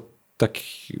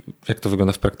to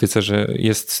wygląda w praktyce, że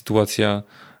jest sytuacja,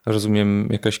 rozumiem,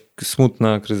 jakaś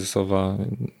smutna, kryzysowa,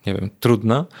 nie wiem,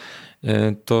 trudna,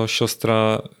 to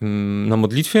siostra na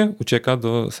modlitwie ucieka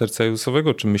do serca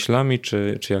Jezusowego, czy myślami,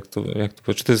 czy czy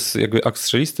to jest jakby akt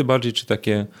strzelisty bardziej, czy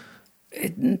takie...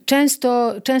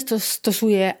 Często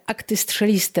stosuję akty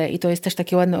strzeliste i to jest też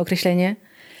takie ładne określenie.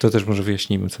 To też może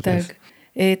wyjaśnimy, co to jest.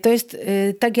 To jest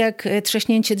tak jak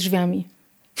trzaśnięcie drzwiami.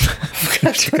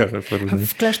 Ciekawe porównanie.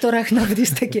 W klasztorach nawet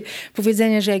jest takie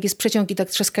powiedzenie, że jak jest przeciąg i tak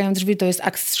trzaskają drzwi, to jest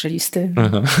akt strzelisty.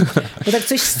 Aha. Bo tak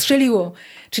coś strzeliło.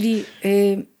 Czyli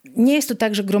nie jest to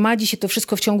tak, że gromadzi się to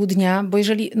wszystko w ciągu dnia,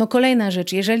 bo kolejna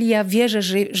rzecz, jeżeli ja wierzę,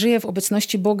 że żyję w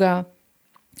obecności Boga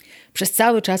przez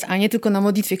cały czas, a nie tylko na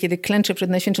modlitwie, kiedy klęczę przed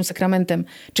Najświętszym Sakramentem,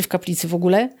 czy w kaplicy w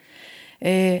ogóle,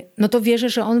 no to wierzę,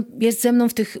 że On jest ze mną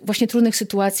w tych właśnie trudnych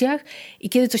sytuacjach i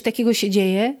kiedy coś takiego się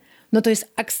dzieje, no to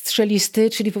jest akt strzelisty,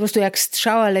 czyli po prostu jak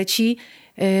strzała leci,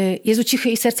 Jezu cichy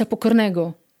i serca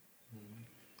pokornego.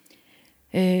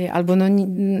 Albo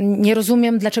nie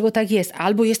rozumiem, dlaczego tak jest.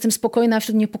 Albo jestem spokojna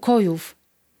wśród niepokojów.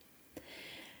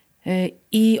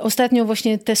 I ostatnio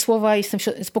właśnie te słowa, jestem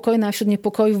spokojna wśród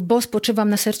niepokojów, bo spoczywam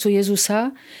na sercu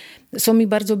Jezusa, są mi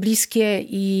bardzo bliskie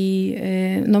i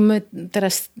my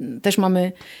teraz też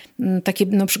mamy takie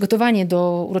przygotowanie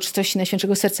do uroczystości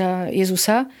Najświętszego Serca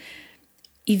Jezusa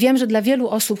i wiem, że dla wielu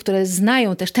osób, które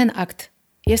znają też ten akt,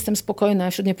 jestem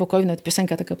spokojna wśród niepokojów, nawet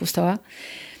piosenka taka powstała,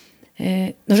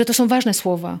 że to są ważne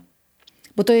słowa,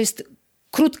 bo to jest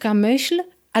krótka myśl,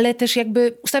 ale też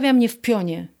jakby ustawia mnie w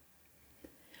pionie.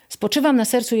 Spoczywam na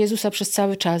sercu Jezusa przez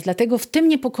cały czas. Dlatego w tym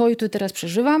niepokoju, który teraz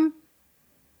przeżywam,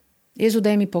 Jezu,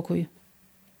 daj mi pokój.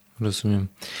 Rozumiem.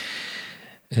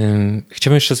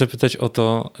 Chciałbym jeszcze zapytać o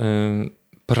to,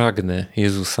 pragnę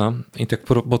Jezusa i tak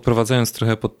podprowadzając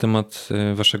trochę pod temat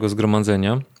waszego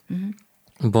zgromadzenia,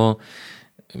 bo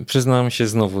przyznam się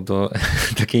znowu do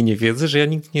takiej niewiedzy, że ja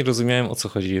nigdy nie rozumiałem, o co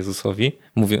chodzi Jezusowi,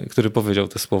 który powiedział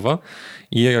te słowa.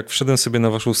 I jak wszedłem sobie na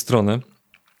waszą stronę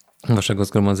waszego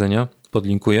zgromadzenia,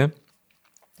 podlinkuję,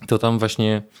 to tam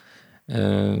właśnie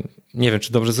nie wiem,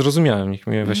 czy dobrze zrozumiałem, niech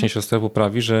mnie właśnie siostra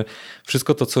poprawi, że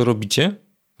wszystko to, co robicie,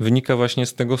 wynika właśnie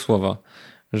z tego słowa,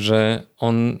 że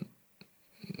on...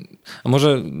 A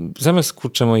może zamiast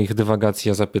moich dywagacji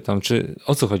ja zapytam, czy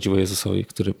o co chodziło Jezusowi,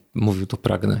 który mówił to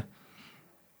pragnę?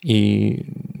 I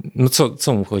no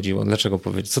co mu chodziło? Dlaczego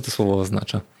powiedzieć? Co to słowo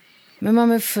oznacza? My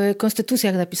mamy w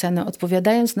konstytucjach napisane,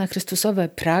 odpowiadając na Chrystusowe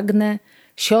pragnę,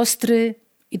 siostry,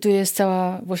 i tu jest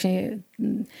cała właśnie,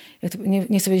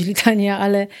 nie chcę powiedzieć litania,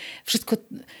 ale wszystko...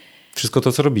 Wszystko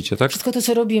to, co robicie, tak? Wszystko to,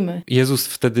 co robimy. Jezus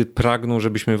wtedy pragnął,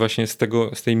 żebyśmy właśnie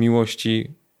z tej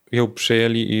miłości ją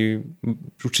przyjęli i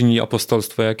uczynili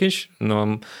apostolstwo jakieś? No,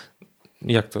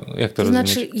 jak to rozumieć?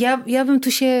 Znaczy, ja bym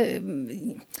tu się...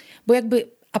 Bo jakby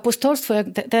apostolstwo,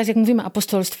 teraz jak mówimy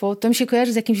apostolstwo, to mi się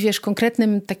kojarzy z jakimś,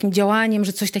 konkretnym takim działaniem,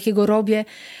 że coś takiego robię,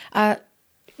 a...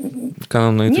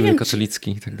 Kanon na YouTubie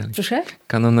katolicki i tak dalej. Proszę?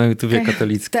 Kanon na YouTubie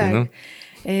katolicki, tak. No.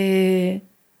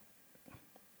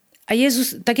 A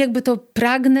Jezus, tak jakby to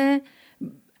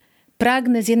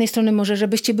pragnę z jednej strony może,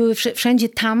 żebyście były wszędzie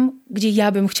tam, gdzie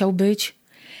ja bym chciał być.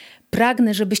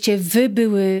 Pragnę, żebyście wy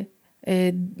były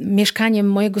mieszkaniem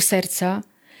mojego serca.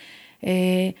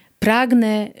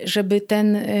 Pragnę,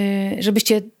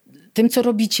 żebyście tym, co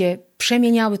robicie,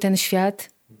 przemieniały ten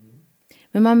świat.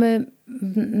 My mamy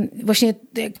właśnie,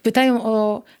 jak pytają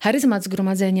o charyzmat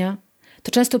zgromadzenia,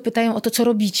 to często pytają o to, co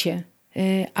robicie.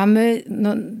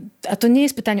 A to nie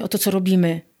jest pytanie o to, co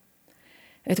robimy.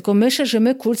 Tylko my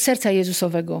szerzymy kult serca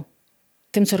Jezusowego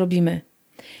tym, co robimy.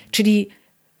 Czyli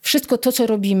wszystko to, co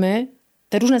robimy,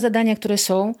 te różne zadania, które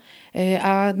są,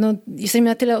 jesteśmy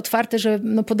na tyle otwarte, że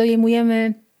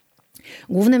podejmujemy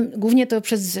głównie to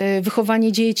przez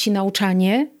wychowanie dzieci,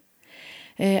 nauczanie,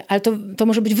 ale to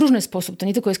może być w różny sposób. To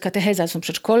nie tylko jest katecheza, to są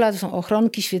przedszkola, to są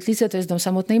ochronki, świetlice, to jest dom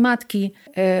samotnej matki.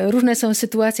 Różne są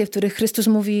sytuacje, w których Chrystus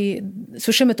mówi,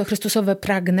 słyszymy to Chrystusowe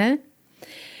pragnę,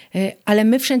 ale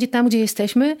my wszędzie tam, gdzie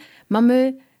jesteśmy,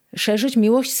 mamy szerzyć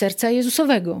miłość serca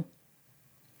Jezusowego.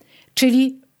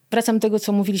 Czyli, wracam do tego,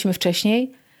 co mówiliśmy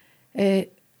wcześniej,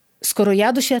 skoro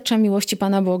ja doświadczam miłości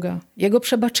Pana Boga, Jego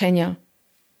przebaczenia,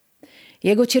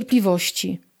 Jego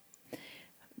cierpliwości,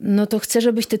 no to chcę,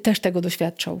 żebyś ty też tego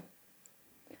doświadczał.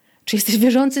 Czy jesteś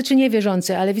wierzący, czy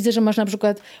niewierzący, ale widzę, że masz na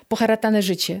przykład poharatane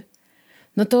życie.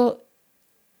 No to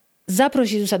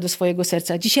zaproś Jezusa do swojego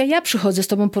serca. Dzisiaj ja przychodzę z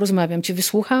tobą, porozmawiam, cię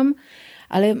wysłucham,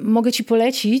 ale mogę ci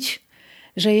polecić,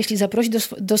 że jeśli zaprosisz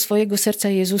do swojego serca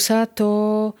Jezusa,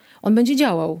 to On będzie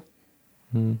działał.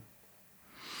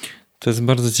 To jest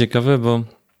bardzo ciekawe,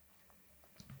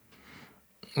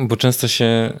 bo często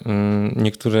się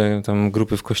niektóre tam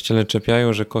grupy w kościele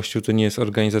czepiają, że Kościół to nie jest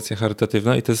organizacja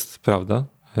charytatywna i to jest prawda.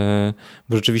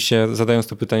 Bo rzeczywiście zadając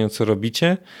to pytanie, co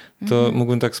robicie, to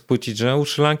mógłbym tak spłycić, że u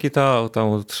Szylanki tam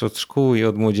od szkół i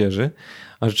od młodzieży,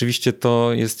 a rzeczywiście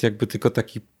to jest jakby tylko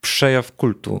taki przejaw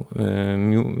kultu,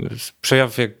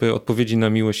 przejaw jakby odpowiedzi na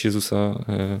miłość Jezusa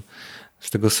z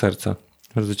tego serca.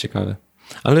 Bardzo ciekawe.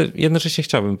 Ale jednocześnie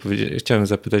chciałem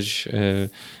zapytać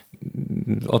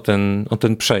o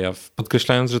ten przejaw,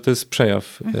 podkreślając, że to jest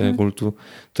przejaw kultu.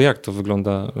 To jak to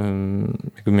wygląda?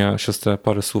 Jakby miała siostra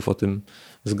parę słów o tym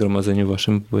zgromadzeniu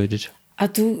waszym powiedzieć? A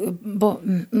tu, bo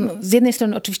z jednej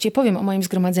strony oczywiście powiem o moim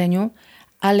zgromadzeniu,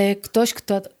 ale ktoś,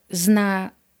 kto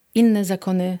zna inne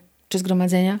zakony czy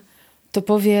zgromadzenia, to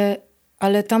powie,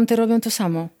 ale tamte robią to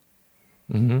samo.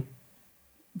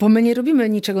 Bo my nie robimy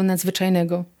niczego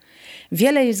nadzwyczajnego.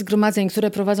 Wiele jest zgromadzeń,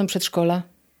 które prowadzą przedszkola.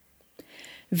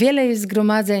 Wiele jest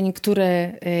zgromadzeń,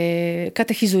 które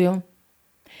katechizują.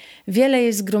 Wiele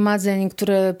jest zgromadzeń,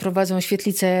 które prowadzą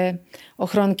świetlice,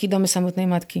 ochronki, domy samotnej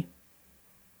matki.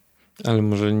 Ale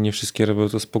może nie wszystkie robią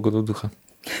to z pogodą ducha.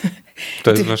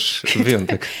 To jest wasz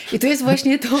wyjątek. I tu jest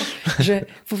właśnie to, że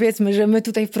powiedzmy, że my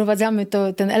tutaj wprowadzamy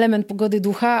ten element pogody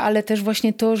ducha, ale też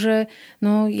właśnie to, że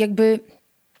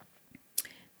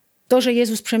że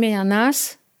Jezus przemienia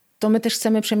nas, to my też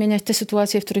chcemy przemieniać te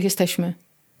sytuacje, w których jesteśmy.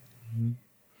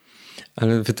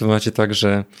 Ale wy to macie tak,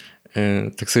 że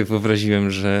tak sobie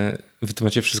wyobraziłem, że wy to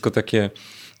macie wszystko takie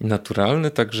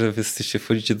naturalne, tak, że wy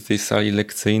wchodzicie do tej sali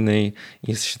lekcyjnej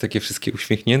i jesteście takie wszystkie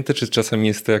uśmiechnięte, czy czasami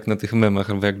jest to jak na tych memach,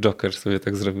 albo jak Joker sobie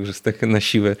tak zrobił, że tak na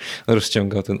siłę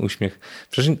rozciągał ten uśmiech.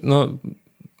 Przecież no,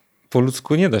 po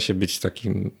ludzku nie da się być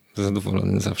takim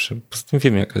zadowolonym zawsze. Poza tym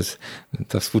wiem, jaka jest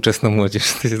ta współczesna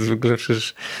młodzież. To jest w ogóle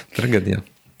przecież tragedia.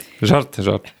 Żart.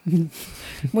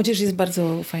 Młodzież jest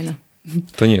bardzo fajna.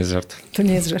 To nie jest żart. To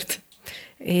nie jest żart.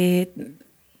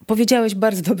 Powiedziałeś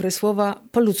bardzo dobre słowa.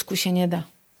 Po ludzku się nie da.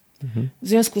 W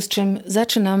związku z czym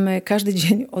zaczynamy każdy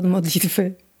dzień od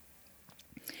modlitwy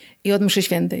i od mszy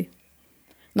świętej.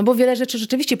 No bo wiele rzeczy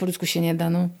rzeczywiście po ludzku się nie da.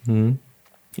 No.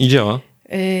 I działa?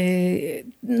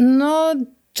 No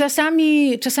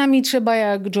czasami trzeba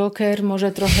jak Joker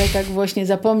może trochę tak właśnie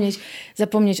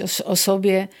zapomnieć o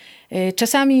sobie.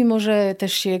 Czasami może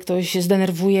też się ktoś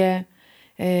zdenerwuje,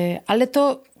 ale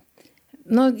to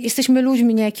no, jesteśmy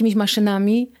ludźmi, nie jakimiś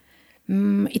maszynami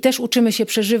i też uczymy się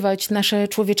przeżywać nasze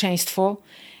człowieczeństwo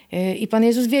i Pan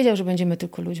Jezus wiedział, że będziemy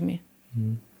tylko ludźmi.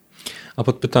 A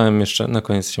podpytałem jeszcze, na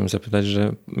koniec chciałem zapytać,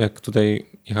 że jak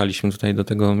jechaliśmy tutaj do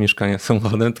tego mieszkania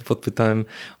samochodem, to podpytałem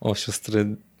o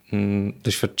siostry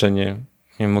doświadczenie,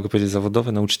 nie wiem, mogę powiedzieć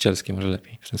zawodowe, nauczycielskie, może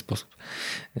lepiej w ten sposób.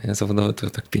 Zawodowe to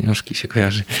tak pieniążki się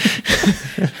kojarzy.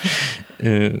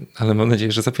 Ale mam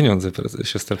nadzieję, że za pieniądze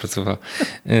siostra pracowała.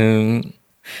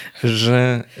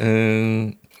 Że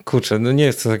kurczę, no nie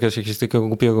jest to jakiegoś takiego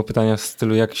głupiego pytania w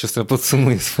stylu, jak siostra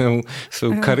podsumuje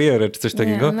swoją karierę, czy coś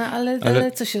takiego. Nie, no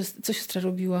ale co siostra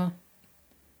robiła?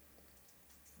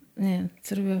 Nie,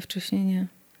 co robiła wcześniej?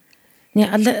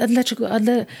 Nie,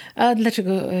 a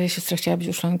dlaczego siostra chciała być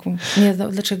uszlanką? Nie,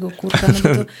 dlaczego kurka? No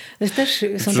bo to też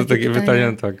są takie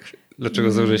pytania, tak.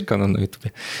 Dlaczego założyłeś kanał na YouTubie?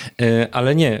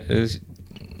 Ale nie.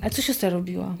 A co siostra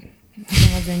robiła w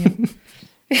zgromadzeniu?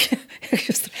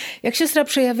 Jak siostra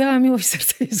przejawiała miłość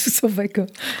serca Jezusowego?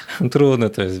 No, trudne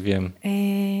to jest, wiem.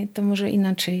 To może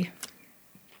inaczej.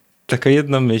 Taka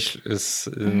jedna myśl,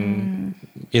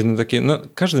 jedno takie, no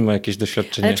każdy ma jakieś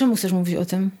doświadczenie. Ale czemu chcesz mówić o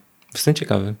tym? Jestem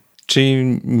ciekawy.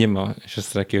 Czyli nie ma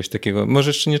siostra jakiegoś takiego, może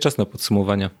jeszcze nie czas na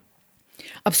podsumowania.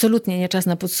 Absolutnie nie czas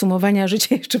na podsumowania,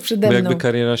 życie jeszcze przede mną. Bo jakby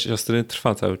kariera siostry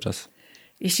trwa cały czas.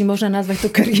 Jeśli można nazwać to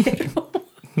karierą.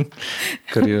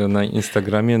 Kariera na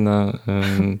Instagramie,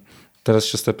 teraz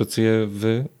siostra pracuje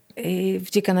w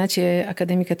dziekanacie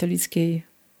Akademii Katolickiej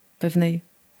pewnej.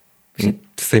 To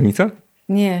jest tajemnica?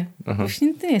 Nie,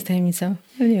 właśnie to nie jest tajemnica.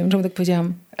 Ja nie wiem, czemu tak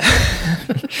powiedziałam.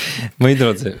 Moi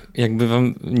drodzy, jakby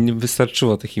wam nie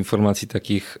wystarczyło tych informacji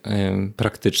takich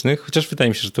praktycznych, chociaż wydaje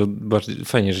mi się, że to bardzo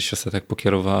fajnie, że siostra tak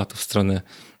pokierowała to w stronę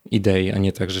idei, a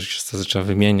nie tak, że siostra zaczęła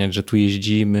wymieniać, że tu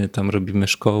jeździmy, tam robimy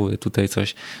szkoły, tutaj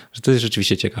coś, że to jest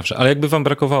rzeczywiście ciekawsze. Ale jakby wam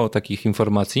brakowało takich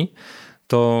informacji,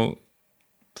 to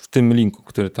w tym linku,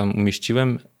 który tam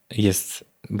umieściłem, jest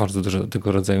bardzo dużo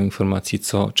tego rodzaju informacji,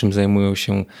 czym zajmują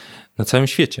się na całym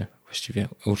świecie. Właściwie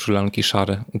urszulanki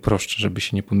szare, uproszczę, żeby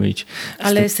się nie pomylić.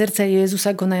 Ale serce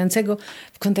Jezusa gonającego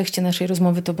w kontekście naszej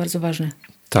rozmowy to bardzo ważne.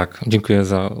 Tak, dziękuję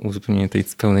za uzupełnienie tej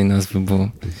pełnej nazwy, bo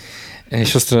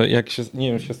siostra,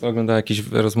 nie wiem, siostra oglądała jakąś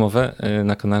rozmowę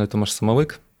na kanale Tomasz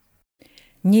Samołyk?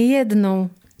 Nie jedną.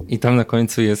 I tam na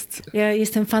końcu jest... Ja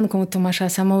jestem fanką Tomasza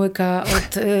Samołyka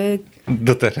od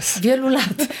do teraz. Wielu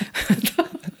lat.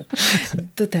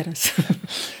 Do teraz.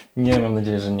 Nie, mam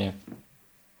nadzieję, że nie.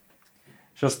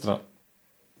 Siostro,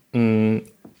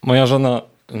 moja żona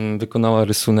wykonała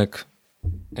rysunek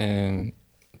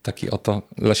taki oto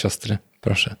dla siostry.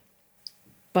 Proszę.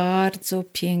 Bardzo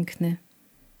piękny.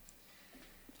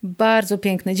 Bardzo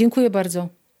piękny. Dziękuję bardzo.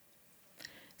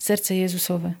 Serce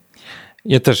Jezusowe.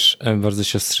 Ja też bardzo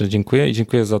siostrze dziękuję i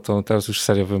dziękuję za to, teraz już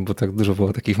serio wiem, bo tak dużo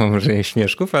było takich, mam wrażenie,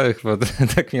 śmieszków, ale chyba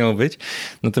tak miało być.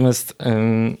 Natomiast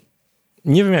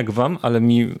nie wiem jak wam, ale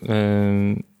mi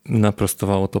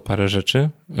naprostowało to parę rzeczy,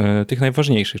 tych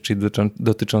najważniejszych, czyli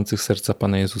dotyczących serca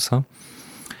Pana Jezusa.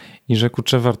 I że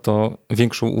kurczę, warto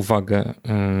większą uwagę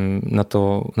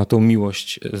na tą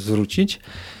miłość zwrócić.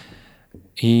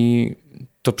 I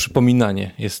to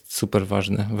przypominanie jest super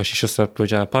ważne. Właśnie siostra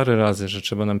powiedziała parę razy, że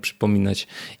trzeba nam przypominać.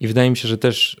 I wydaje mi się, że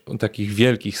też o takich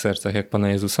wielkich sercach jak Pana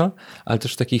Jezusa, ale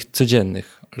też takich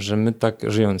codziennych, że my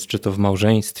tak żyjąc, czy to w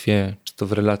małżeństwie, czy to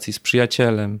w relacji z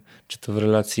przyjacielem, czy to w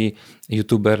relacji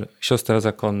youtuber, siostra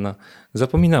zakonna,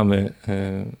 zapominamy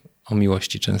o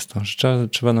miłości często, że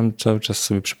trzeba nam cały czas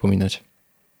sobie przypominać.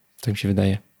 Tak mi się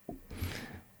wydaje.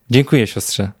 Dziękuję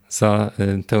siostrze za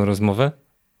tę rozmowę.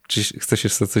 Czy chcesz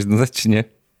jeszcze coś dodać, czy nie?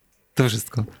 To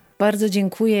wszystko. Bardzo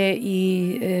dziękuję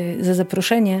i za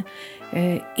zaproszenie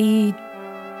i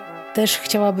też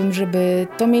chciałabym, żeby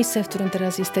to miejsce, w którym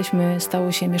teraz jesteśmy,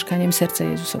 stało się mieszkaniem serca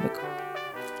Jezusowego.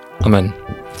 Amen.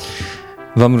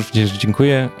 Wam również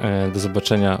dziękuję. Do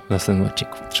zobaczenia w następnym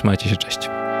odcinku. Trzymajcie się,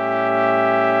 cześć.